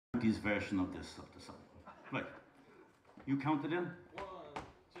Auntie's version of this of the song. Right. You count it in? 1,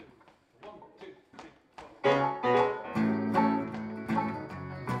 2, 1, 2, 3, 4.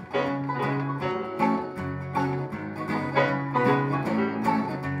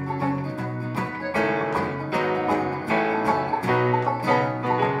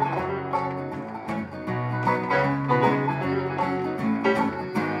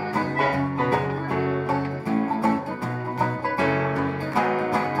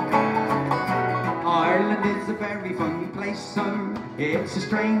 It's a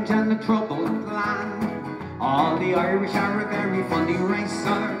strange and a troubled land. All the Irish are a very funny race,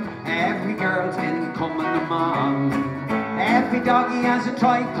 sir. Every girl's in coming among. Every doggy has a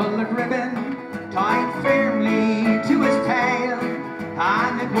tri-coloured ribbon tied firmly to his tail.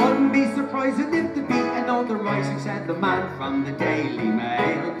 And it wouldn't be surprising if there be another rising, said the man from the Daily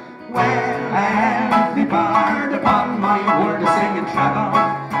Mail. Well, every bird upon my word is singing treble.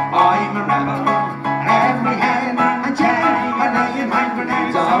 I'm a rebel. Every hen and jay are laying hand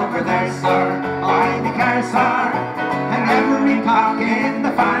grenades over there, sir. I declare, sir. And every cock in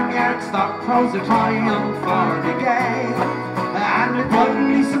the farmyard stock crows a triumph for the gale. And it wouldn't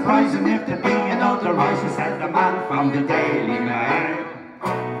be surprising if there be another rising, said the man from the Daily Mail.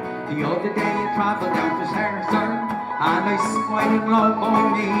 The other day I travelled down to Sarah, sir, and I spied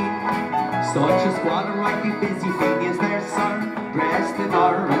low me. Such a squad of rightly busy figures there, sir, dressed in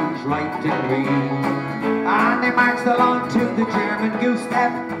orange, right and green. And they marched along to the German goose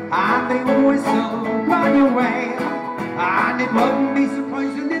step, and they whistled right away. And it wouldn't be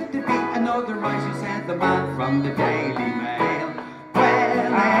surprising if there be another riser, said the man from the Daily Mail.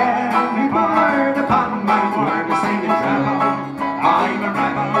 Well, every bird upon my word is singing treble. I'm a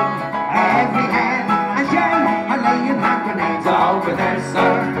rebel. Every hen and jay are laying hand grenades over there,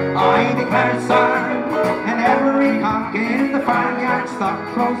 sir. I declare, sir. And every cock in the farmyard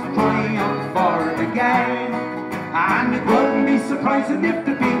stock crows triumph for the game. And it wouldn't be surprising if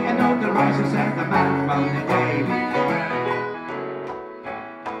there be another riser, said the man from the Daily Mail.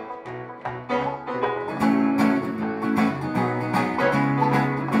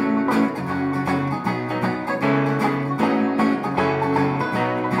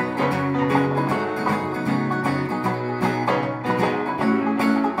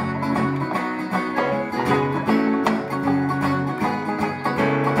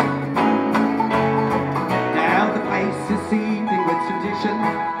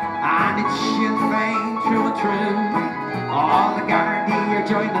 And it's Sinn Féin through and through. All the Gardaí are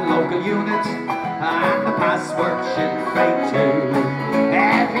joining local units, and the password Sinn Féin too.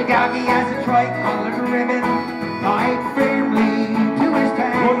 Every doggy has a tri-coloured ribbon tied firmly to his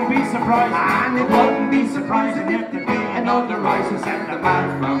tail. Wouldn't be surprised. And it wouldn't be surprising if there be another riser, said the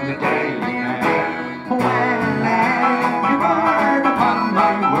man from the Daily Mail. Well, every word upon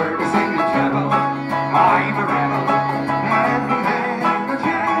my word is singing treble. I'm a rebel.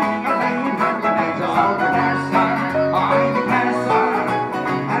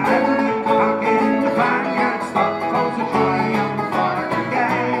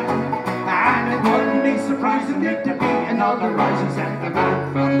 Another rising, said the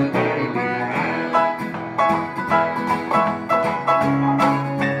man from the Daily Mail.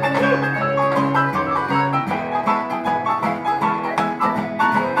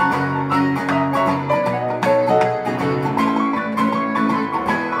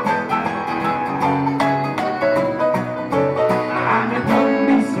 And it wouldn't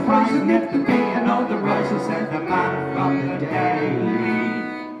be surprising if there be another rising, said the man from the Daily Mail.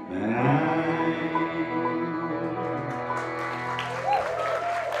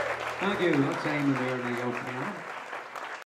 Thank you. That's Eamon there.